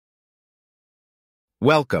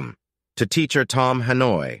Welcome to Teacher Tom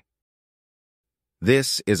Hanoi.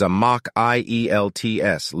 This is a mock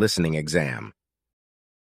IELTS listening exam.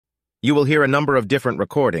 You will hear a number of different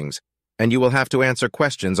recordings, and you will have to answer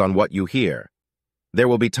questions on what you hear. There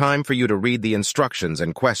will be time for you to read the instructions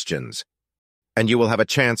and questions, and you will have a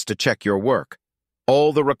chance to check your work.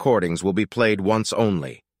 All the recordings will be played once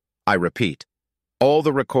only. I repeat, all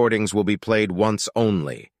the recordings will be played once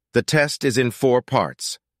only. The test is in 4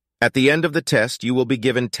 parts. At the end of the test, you will be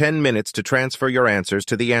given 10 minutes to transfer your answers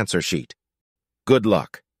to the answer sheet. Good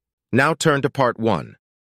luck. Now turn to Part 1.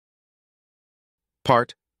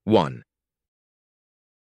 Part 1.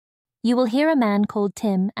 You will hear a man called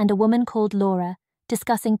Tim and a woman called Laura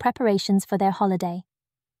discussing preparations for their holiday.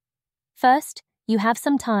 First, you have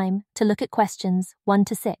some time to look at questions 1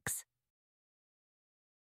 to 6.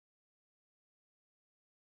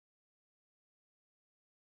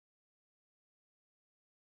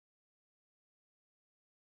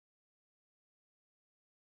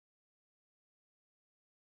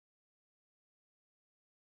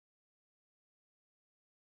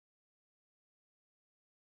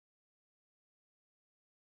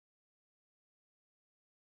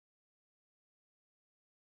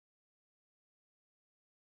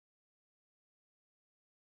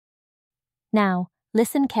 Now,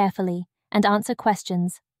 listen carefully and answer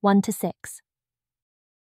questions 1 to 6.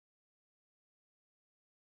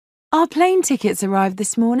 Our plane tickets arrived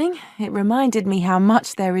this morning. It reminded me how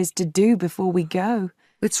much there is to do before we go.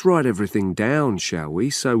 Let's write everything down, shall we,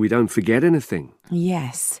 so we don't forget anything?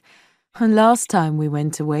 Yes. And last time we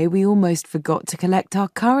went away, we almost forgot to collect our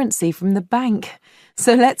currency from the bank.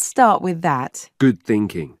 So let's start with that. Good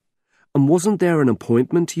thinking. And wasn't there an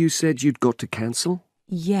appointment you said you'd got to cancel?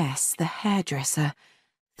 Yes, the hairdresser.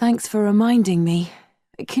 Thanks for reminding me.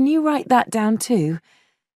 Can you write that down too?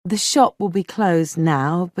 The shop will be closed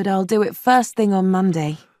now, but I'll do it first thing on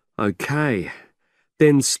Monday. OK.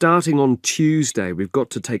 Then starting on Tuesday, we've got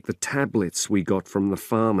to take the tablets we got from the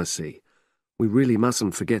pharmacy. We really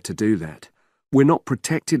mustn't forget to do that. We're not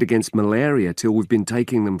protected against malaria till we've been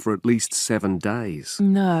taking them for at least 7 days.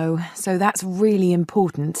 No, so that's really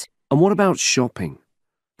important. And what about shopping?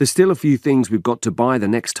 There's still a few things we've got to buy the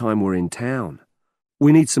next time we're in town.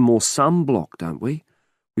 We need some more sunblock, don't we?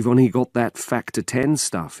 We've only got that Factor 10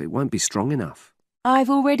 stuff. It won't be strong enough. I've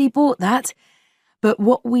already bought that. But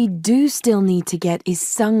what we do still need to get is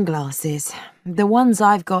sunglasses. The ones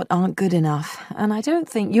I've got aren't good enough, and I don't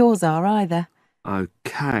think yours are either.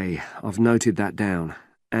 OK, I've noted that down.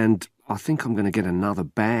 And I think I'm going to get another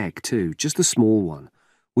bag too, just a small one.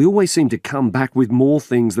 We always seem to come back with more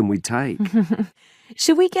things than we take.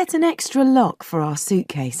 Should we get an extra lock for our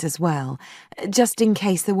suitcase as well, just in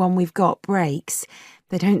case the one we've got breaks?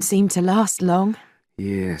 They don't seem to last long.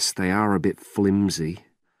 Yes, they are a bit flimsy.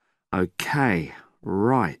 OK,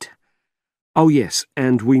 right. Oh yes,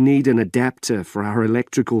 and we need an adapter for our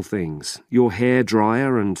electrical things, your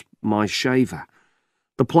hairdryer and my shaver.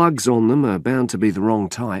 The plugs on them are bound to be the wrong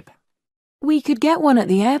type. We could get one at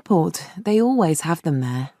the airport. They always have them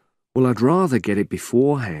there. Well, I'd rather get it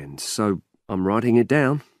beforehand, so I'm writing it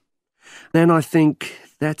down. Then I think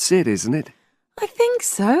that's it, isn't it? I think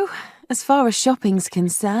so, as far as shopping's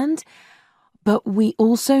concerned. But we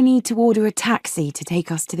also need to order a taxi to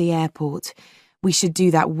take us to the airport. We should do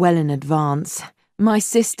that well in advance. My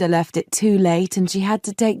sister left it too late and she had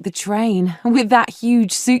to take the train with that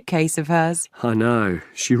huge suitcase of hers. I know.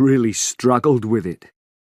 She really struggled with it.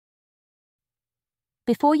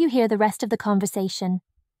 Before you hear the rest of the conversation,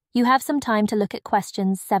 you have some time to look at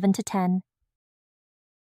questions 7 to 10.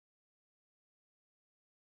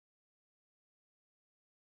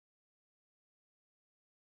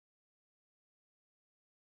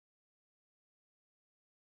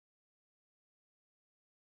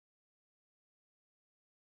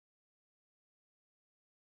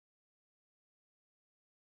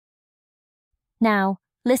 Now,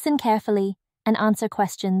 listen carefully and answer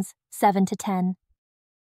questions 7 to 10.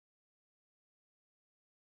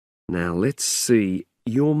 Now, let's see.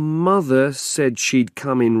 Your mother said she'd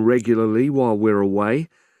come in regularly while we're away,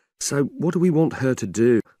 so what do we want her to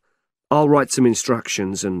do? I'll write some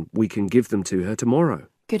instructions and we can give them to her tomorrow.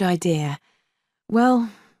 Good idea. Well,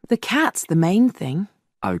 the cat's the main thing.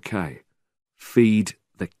 OK. Feed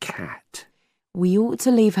the cat. We ought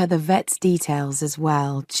to leave her the vet's details as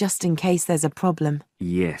well, just in case there's a problem.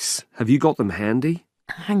 Yes. Have you got them handy?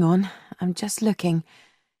 Hang on, I'm just looking.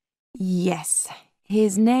 Yes,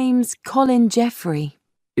 his name's Colin Jeffrey.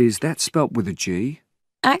 Is that spelt with a G?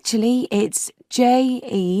 Actually, it's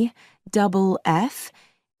Jeffrey.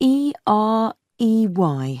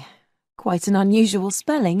 Quite an unusual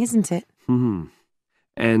spelling, isn't it?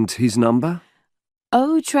 And his number?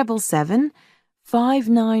 077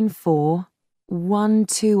 594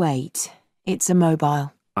 128. It's a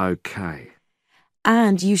mobile. OK.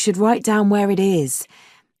 And you should write down where it is.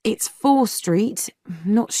 It's 4 Street,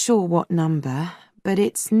 not sure what number, but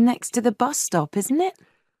it's next to the bus stop, isn't it?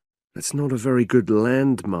 That's not a very good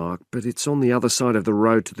landmark, but it's on the other side of the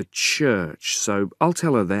road to the church, so I'll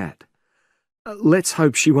tell her that. Let's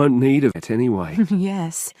hope she won't need it anyway.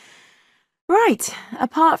 Yes. Right,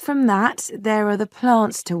 apart from that, there are the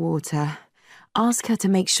plants to water. Ask her to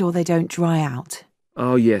make sure they don't dry out.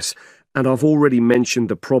 Oh, yes, and I've already mentioned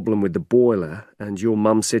the problem with the boiler, and your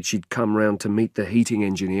mum said she'd come round to meet the heating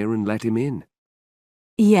engineer and let him in.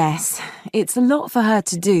 Yes, it's a lot for her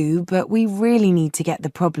to do, but we really need to get the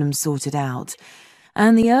problem sorted out.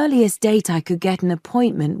 And the earliest date I could get an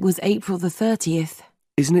appointment was April the 30th.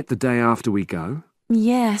 Isn't it the day after we go?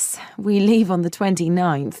 Yes, we leave on the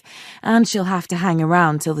 29th, and she'll have to hang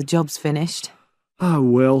around till the job's finished. Oh,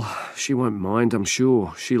 well, she won't mind, I'm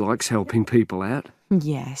sure. She likes helping people out.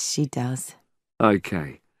 Yes, she does.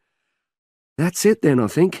 OK. That's it then, I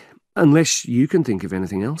think. Unless you can think of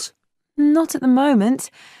anything else. Not at the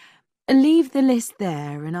moment. Leave the list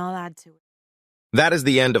there and I'll add to it. That is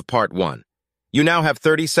the end of Part 1. You now have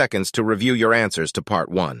 30 seconds to review your answers to Part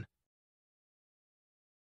 1.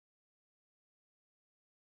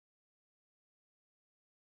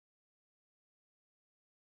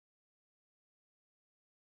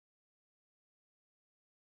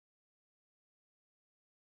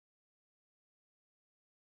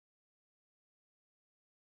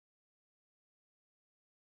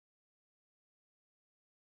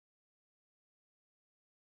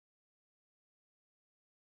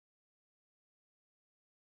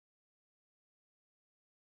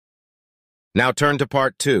 Now turn to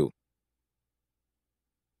Part 2.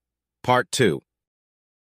 Part 2.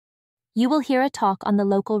 You will hear a talk on the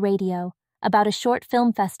local radio about a short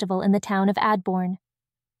film festival in the town of Adborn.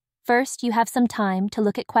 First, you have some time to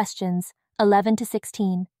look at questions 11 to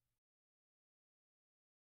 16.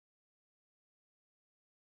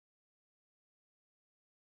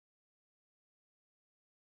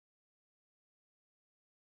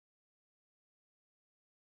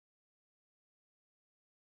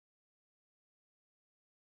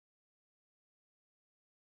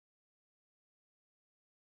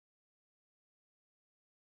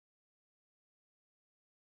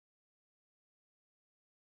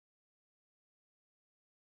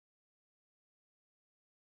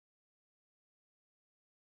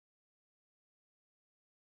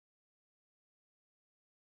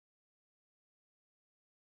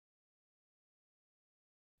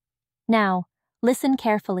 Now, listen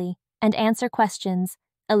carefully and answer questions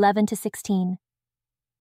 11 to 16.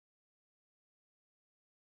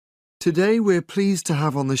 Today we're pleased to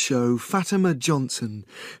have on the show Fatima Johnson,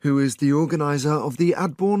 who is the organiser of the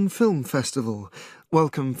Adborn Film Festival.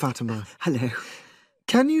 Welcome, Fatima. Hello.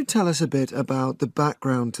 Can you tell us a bit about the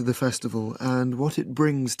background to the festival and what it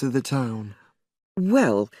brings to the town?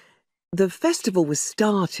 Well, the festival was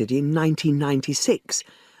started in 1996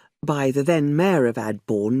 by the then Mayor of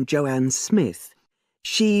Adborn, Joanne Smith.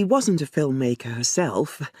 She wasn't a filmmaker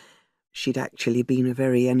herself. She'd actually been a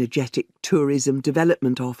very energetic tourism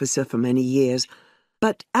development officer for many years.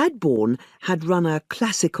 But Adborn had run a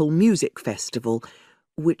classical music festival,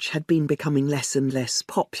 which had been becoming less and less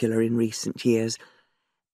popular in recent years.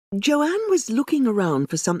 Joanne was looking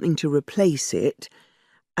around for something to replace it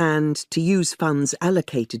and to use funds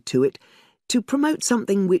allocated to it to promote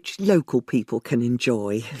something which local people can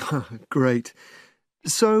enjoy. Great.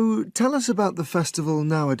 So tell us about the festival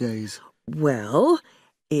nowadays. Well,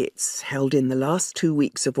 it's held in the last 2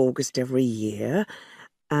 weeks of August every year,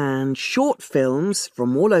 and short films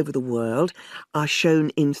from all over the world are shown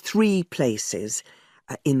in 3 places,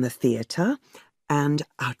 in the theatre and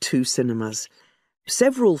our 2 cinemas.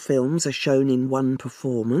 Several films are shown in one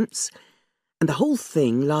performance, and the whole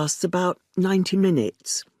thing lasts about 90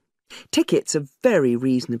 minutes. Tickets are very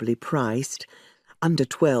reasonably priced. Under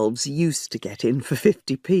 12s used to get in for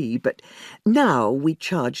 50p, but now we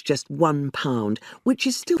charge just £1, which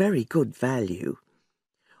is still very good value.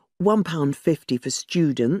 £1.50 for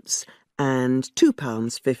students and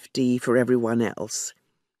 £2.50 for everyone else.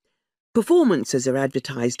 Performances are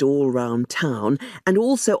advertised all round town and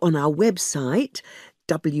also on our website,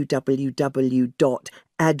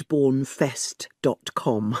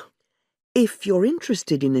 www.adbornfest.com. If you're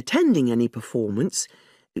interested in attending any performance,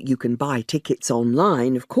 you can buy tickets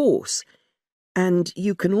online, of course, and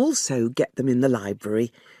you can also get them in the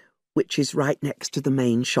library, which is right next to the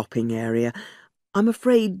main shopping area. I'm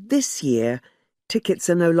afraid this year tickets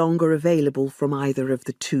are no longer available from either of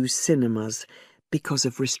the 2 cinemas because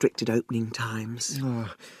of restricted opening times.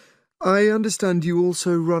 I understand you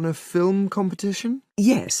also run a film competition?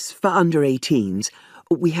 Yes, for under 18s.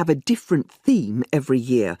 We have a different theme every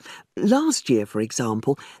year. Last year, for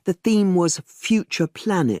example, the theme was Future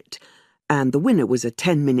Planet, and the winner was a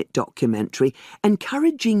 10-minute documentary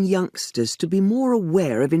encouraging youngsters to be more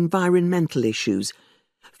aware of environmental issues,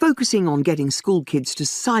 focusing on getting school kids to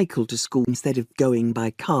cycle to school instead of going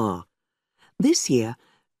by car. This year,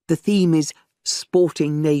 the theme is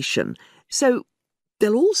Sporting Nation, so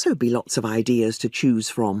there'll also be lots of ideas to choose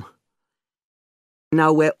from.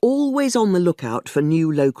 Now, we're always on the lookout for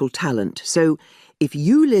new local talent, so if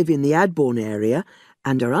you live in the Adbourne area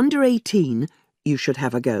and are under 18, you should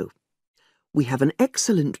have a go. We have an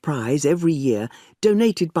excellent prize every year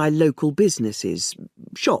donated by local businesses,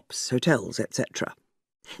 shops, hotels, etc.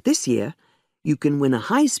 This year, you can win a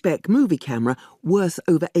high-spec movie camera worth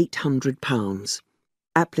over £800.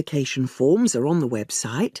 Application forms are on the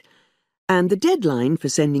website, and the deadline for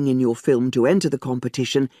sending in your film to enter the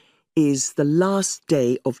competition is the last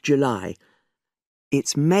day of July.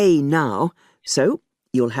 It's May now, so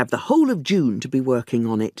you'll have the whole of June to be working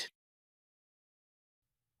on it.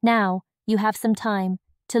 Now, you have some time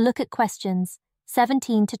to look at questions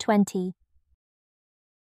 17 to 20.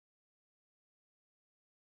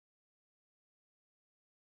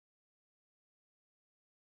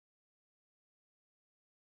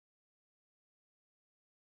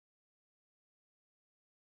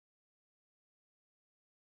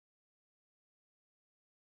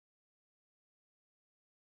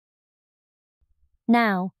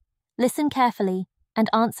 Now, listen carefully and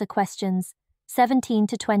answer questions 17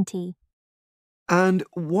 to 20. And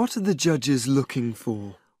what are the judges looking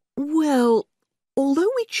for? Well, although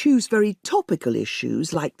we choose very topical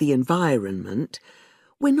issues like the environment,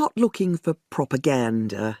 we're not looking for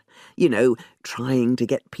propaganda, trying to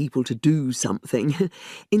get people to do something.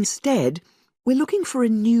 Instead, we're looking for a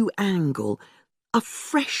new angle, a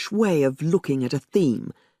fresh way of looking at a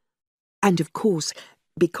theme. And of course,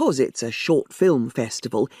 because it's a short film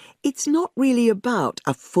festival, it's not really about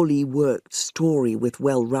a fully worked story with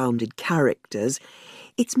well-rounded characters.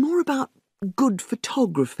 It's more about good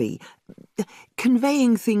photography,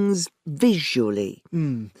 conveying things visually.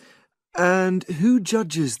 And who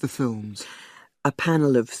judges the films? A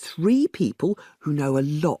panel of 3 people who know a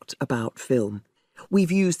lot about film.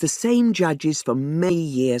 We've used the same judges for many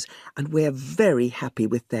years, and we're very happy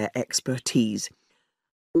with their expertise.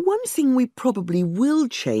 One thing we probably will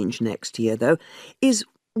change next year, though, is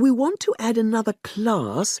we want to add another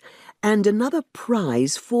class and another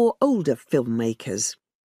prize for older filmmakers.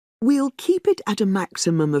 We'll keep it at a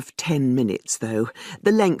maximum of 10 minutes, though.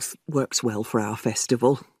 The length works well for our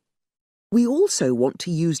festival. We also want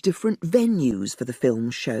to use different venues for the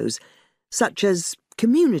film shows, such as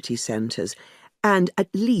community centres and at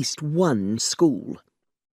least one school.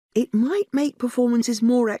 It might make performances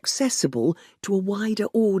more accessible to a wider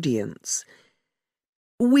audience.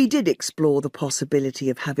 We did explore the possibility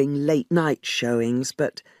of having late-night showings,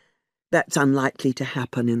 but that's unlikely to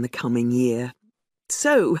happen in the coming year.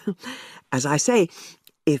 So, as I say,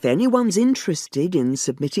 if anyone's interested in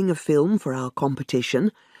submitting a film for our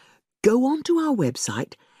competition, go onto our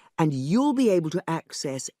website and you'll be able to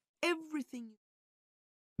access everything.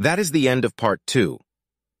 That is the end of Part 2.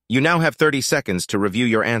 You now have 30 seconds to review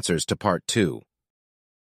your answers to Part 2.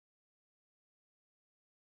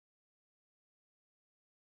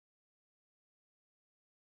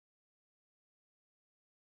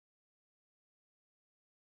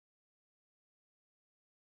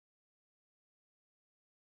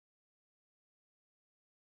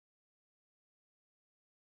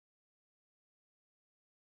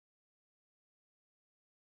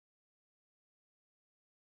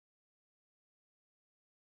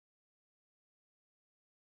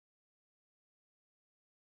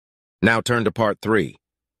 Now turn to Part 3.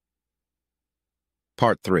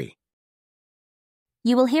 Part 3.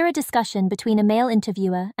 You will hear a discussion between a male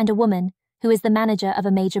interviewer and a woman who is the manager of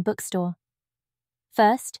a major bookstore.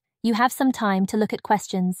 First, you have some time to look at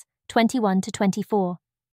questions 21 to 24.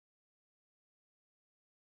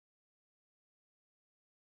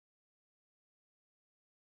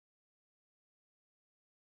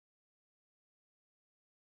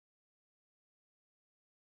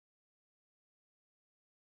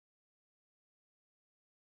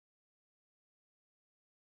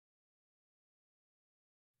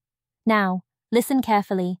 Now, listen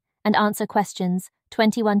carefully and answer questions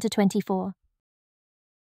 21 to 24.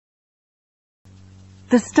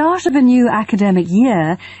 The start of a new academic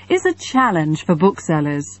year is a challenge for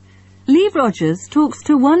booksellers. Lee Rogers talks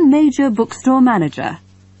to one major bookstore manager.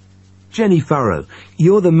 Jenny Farrow,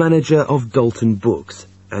 you're the manager of Dalton Books,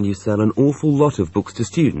 and you sell an awful lot of books to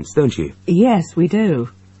students, don't you? Yes, we do.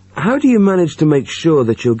 How do you manage to make sure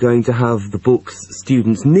that you're going to have the books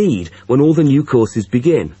students need when all the new courses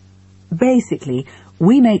begin? Basically,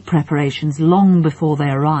 we make preparations long before they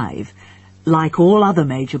arrive. Like all other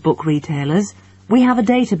major book retailers, we have a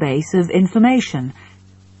database of information,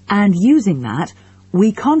 and using that,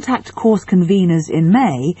 we contact course conveners in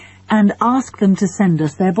May and ask them to send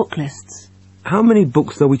us their book lists. How many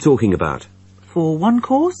books are we talking about? For one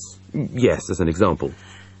course? Yes, as an example.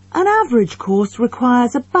 An average course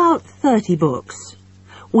requires about 30 books.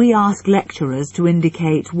 We ask lecturers to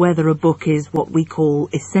indicate whether a book is what we call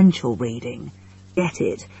essential reading, get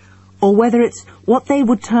it, or whether it's what they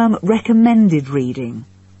would term recommended reading,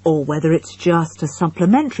 or whether it's just a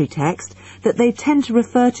supplementary text that they tend to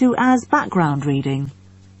refer to as background reading.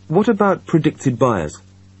 What about predicted buyers?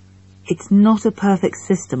 It's not a perfect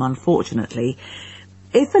system, unfortunately.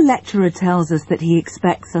 If a lecturer tells us that he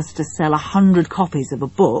expects us to sell 100 copies of a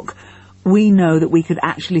book, we know that we could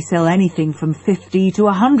actually sell anything from 50 to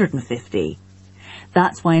 150.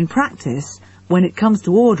 That's why in practice, when it comes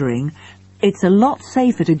to ordering, it's a lot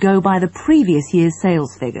safer to go by the previous year's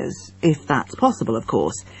sales figures, if that's possible, of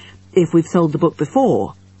course, if we've sold the book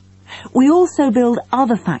before. We also build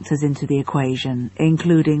other factors into the equation,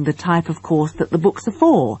 including the type of course that the books are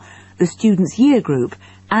for, the student's year group,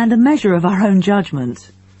 and a measure of our own judgment.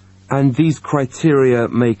 And these criteria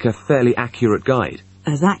make a fairly accurate guide?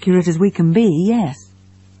 As accurate as we can be, yes.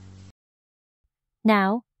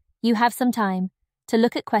 Now, you have some time to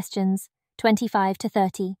look at questions 25 to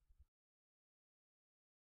 30.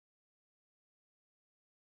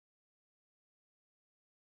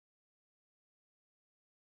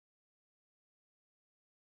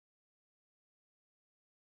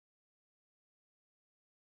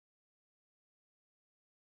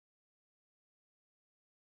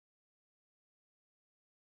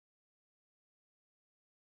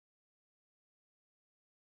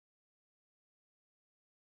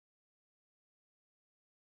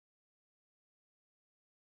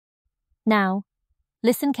 Now,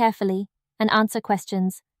 listen carefully and answer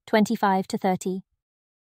questions 25 to 30.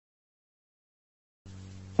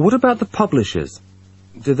 What about the publishers?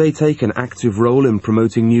 Do they take an active role in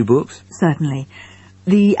promoting new books? Certainly.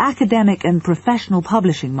 The academic and professional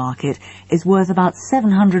publishing market is worth about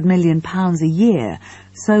 £700 million a year,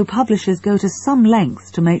 so publishers go to some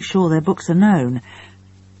lengths to make sure their books are known.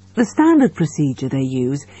 The standard procedure they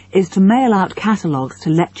use is to mail out catalogues to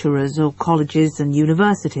lecturers or colleges and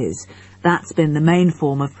universities. That's been the main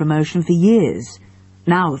form of promotion for years.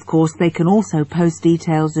 Now, of course, they can also post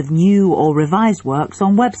details of new or revised works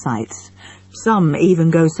on websites. Some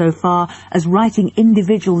even go so far as writing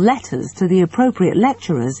individual letters to the appropriate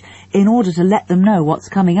lecturers in order to let them know what's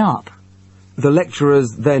coming up. The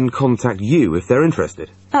lecturers then contact you if they're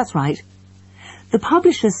interested? That's right. The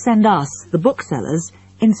publishers send us, the booksellers,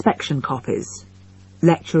 inspection copies.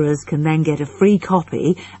 Lecturers can then get a free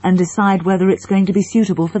copy and decide whether it's going to be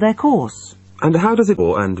suitable for their course. And how does it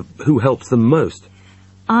go, and who helps them most?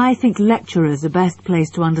 I think lecturers are best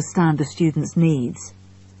placed to understand the students' needs.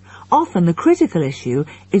 Often the critical issue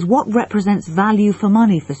is what represents value for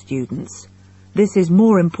money for students. This is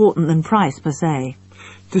more important than price per se.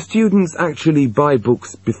 Do students actually buy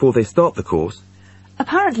books before they start the course?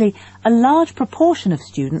 Apparently, a large proportion of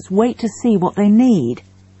students wait to see what they need.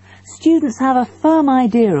 Students have a firm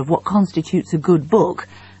idea of what constitutes a good book,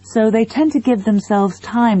 so they tend to give themselves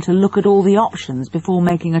time to look at all the options before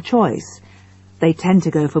making a choice. They tend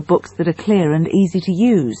to go for books that are clear and easy to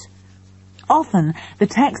use. Often, the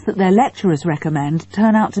texts that their lecturers recommend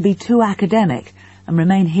turn out to be too academic and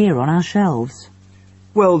remain here on our shelves.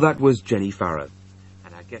 Well, that was Jenny Farrow.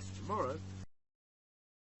 And I guess tomorrow...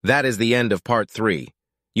 That is the end of Part 3.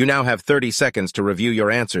 You now have 30 seconds to review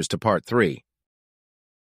your answers to Part 3.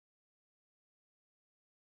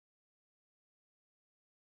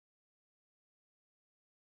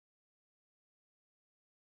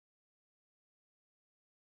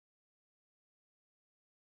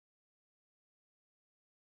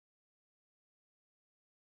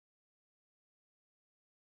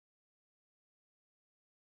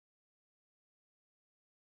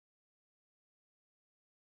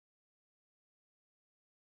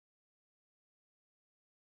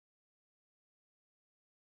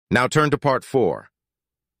 Now turn to Part 4.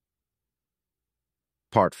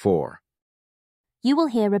 Part 4. You will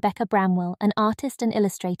hear Rebecca Bramwell, an artist and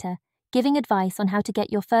illustrator, giving advice on how to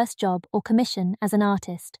get your first job or commission as an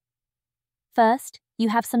artist. First, you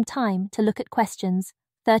have some time to look at questions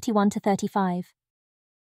 31 to 35.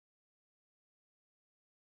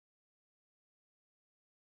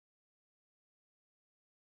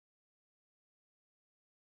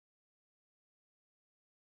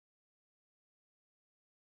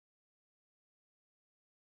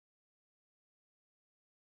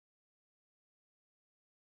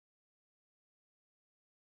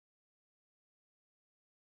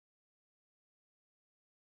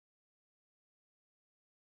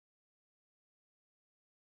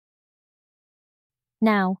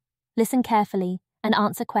 Now, listen carefully and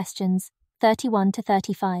answer questions 31 to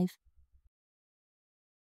 35.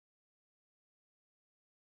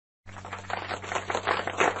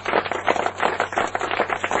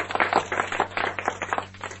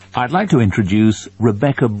 I'd like to introduce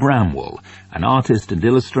Rebecca Bramwell, an artist and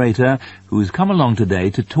illustrator who has come along today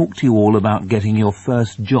to talk to you all about getting your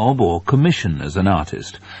first job or commission as an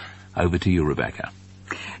artist. Over to you, Rebecca.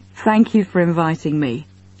 Thank you for inviting me.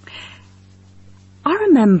 I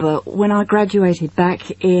remember when I graduated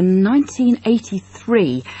back in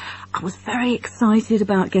 1983, I was very excited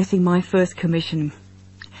about getting my first commission.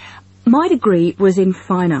 My degree was in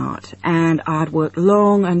fine art, and I'd worked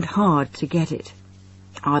long and hard to get it.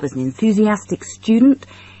 I was an enthusiastic student,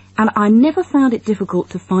 and I never found it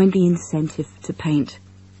difficult to find the incentive to paint.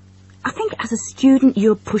 I think as a student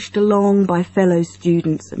you're pushed along by fellow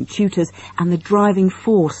students and tutors, and the driving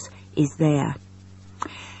force is there.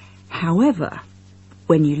 However,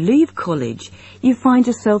 when you leave college, you find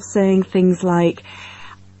yourself saying things like,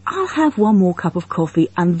 I'll have one more cup of coffee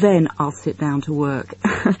and then I'll sit down to work.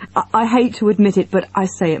 I hate to admit it, but I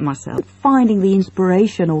say it myself. Finding the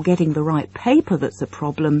inspiration or getting the right paper that's a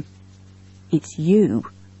problem. It's you.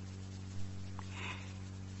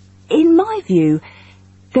 In my view,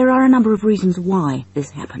 there are a number of reasons why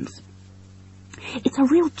this happens. It's a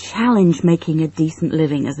real challenge making a decent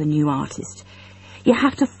living as a new artist. You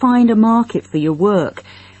have to find a market for your work.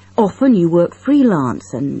 Often you work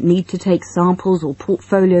freelance and need to take samples or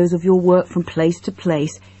portfolios of your work from place to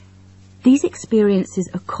place. These experiences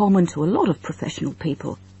are common to a lot of professional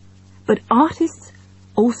people. But artists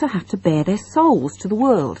also have to bare their souls to the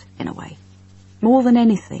world, in a way. More than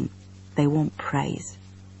anything, they want praise.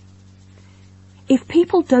 If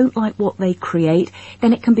people don't like what they create,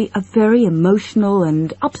 then it can be a very emotional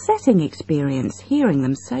and upsetting experience hearing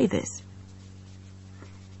them say this.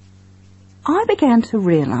 I began to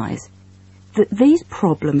realise that these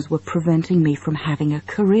problems were preventing me from having a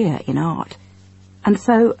career in art, and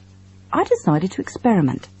so I decided to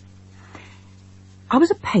experiment. I was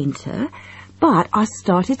a painter, but I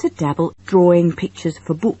started to dabble drawing pictures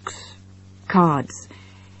for books, cards,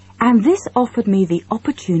 and this offered me the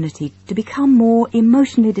opportunity to become more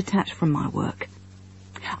emotionally detached from my work.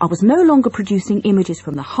 I was no longer producing images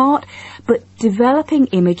from the heart, but developing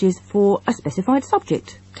images for a specified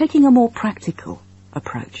subject, taking a more practical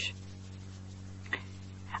approach.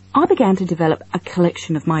 I began to develop a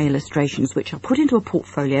collection of my illustrations, which I put into a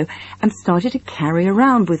portfolio and started to carry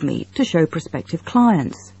around with me to show prospective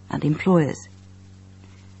clients and employers.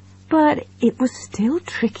 But it was still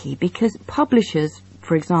tricky because publishers,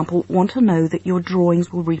 for example, want to know that your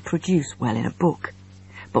drawings will reproduce well in a book.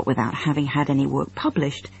 But without having had any work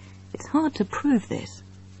published, it's hard to prove this.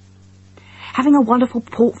 Having a wonderful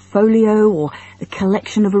portfolio or a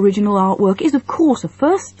collection of original artwork is of course a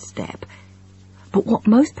first step, but what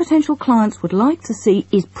most potential clients would like to see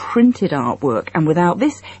is printed artwork, and without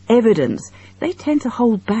this evidence, they tend to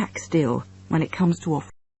hold back still when it comes to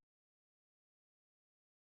offering.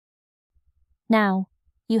 Now,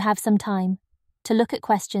 you have some time to look at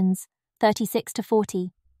questions 36 to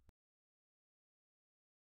 40.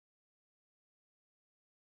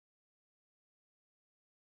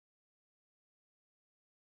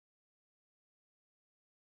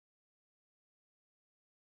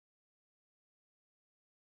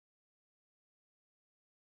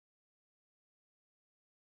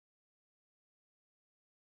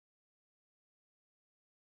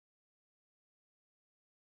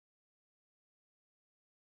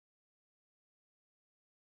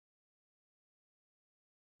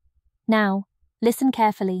 Now, listen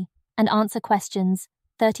carefully and answer questions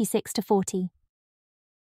 36 to 40.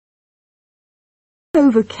 I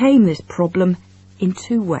overcame this problem in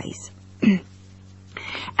two ways.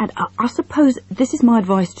 And I suppose this is my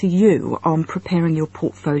advice to you on preparing your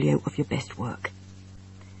portfolio of your best work.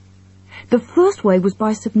 The first way was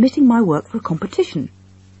by submitting my work for a competition.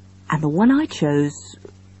 And the one I chose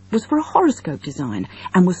was for a horoscope design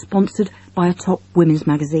and was sponsored by a top women's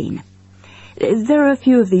magazine. There are a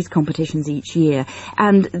few of these competitions each year,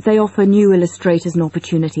 and they offer new illustrators an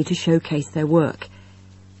opportunity to showcase their work.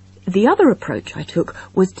 The other approach I took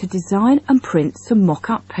was to design and print some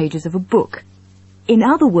mock-up pages of a book. In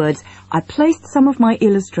other words, I placed some of my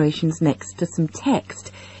illustrations next to some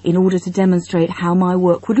text in order to demonstrate how my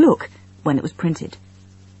work would look when it was printed.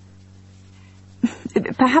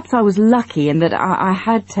 Perhaps I was lucky in that I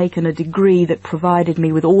had taken a degree that provided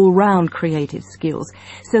me with all-round creative skills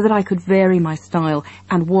so that I could vary my style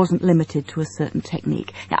and wasn't limited to a certain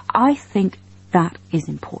technique. Now, I think that is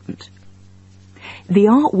important. The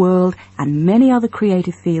art world and many other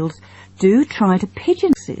creative fields do try to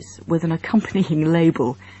pigeon this with an accompanying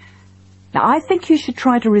label. Now, I think you should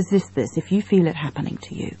try to resist this if you feel it happening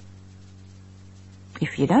to you.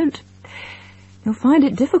 If you don't, you'll find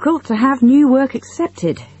it difficult to have new work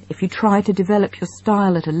accepted if you try to develop your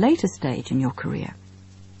style at a later stage in your career.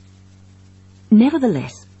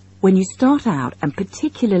 Nevertheless, when you start out, and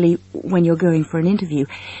particularly when you're going for an interview,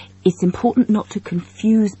 it's important not to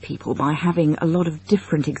confuse people by having a lot of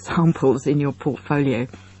different examples in your portfolio.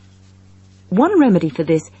 One remedy for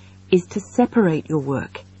this is to separate your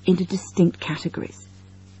work into distinct categories.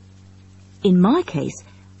 In my case,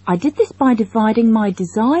 I did this by dividing my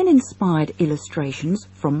design-inspired illustrations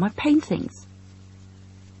from my paintings.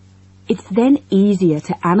 It's then easier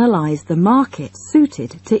to analyse the market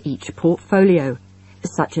suited to each portfolio,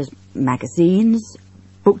 such as magazines,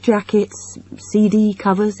 book jackets, CD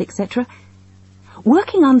covers, etc.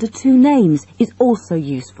 Working under two names is also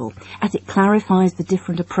useful, as it clarifies the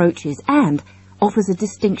different approaches and offers a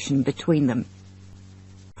distinction between them.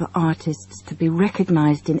 For artists to be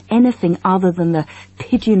recognised in anything other than the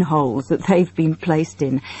pigeonholes that they've been placed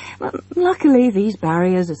in, well, luckily these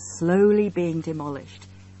barriers are slowly being demolished.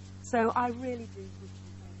 So I really do...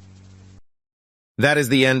 That is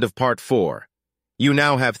the end of Part 4. You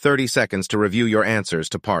now have 30 seconds to review your answers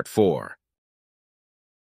to Part 4.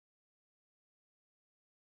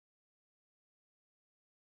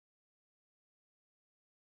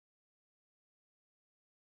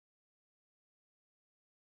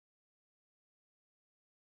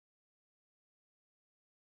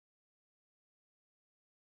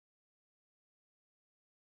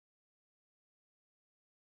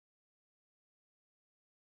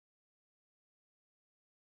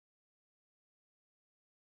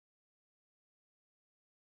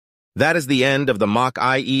 That is the end of the mock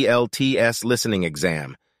IELTS listening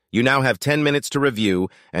exam. You now have 10 minutes to review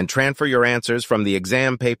and transfer your answers from the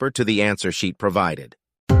exam paper to the answer sheet provided.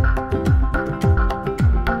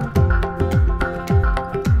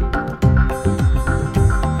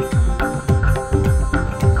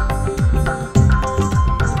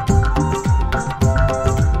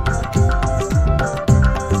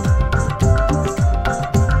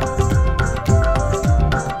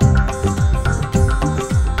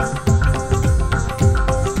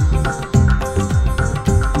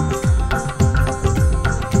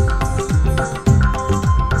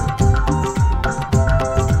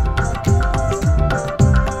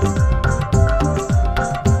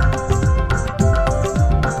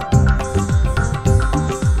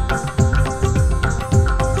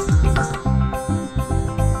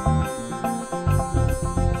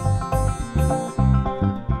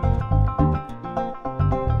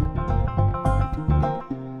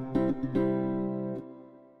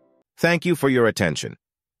 Thank you for your attention.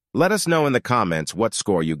 Let us know in the comments what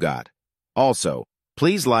score you got. Also,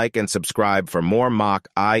 please like and subscribe for more mock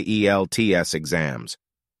IELTS exams.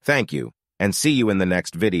 Thank you, and see you in the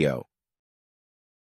next video.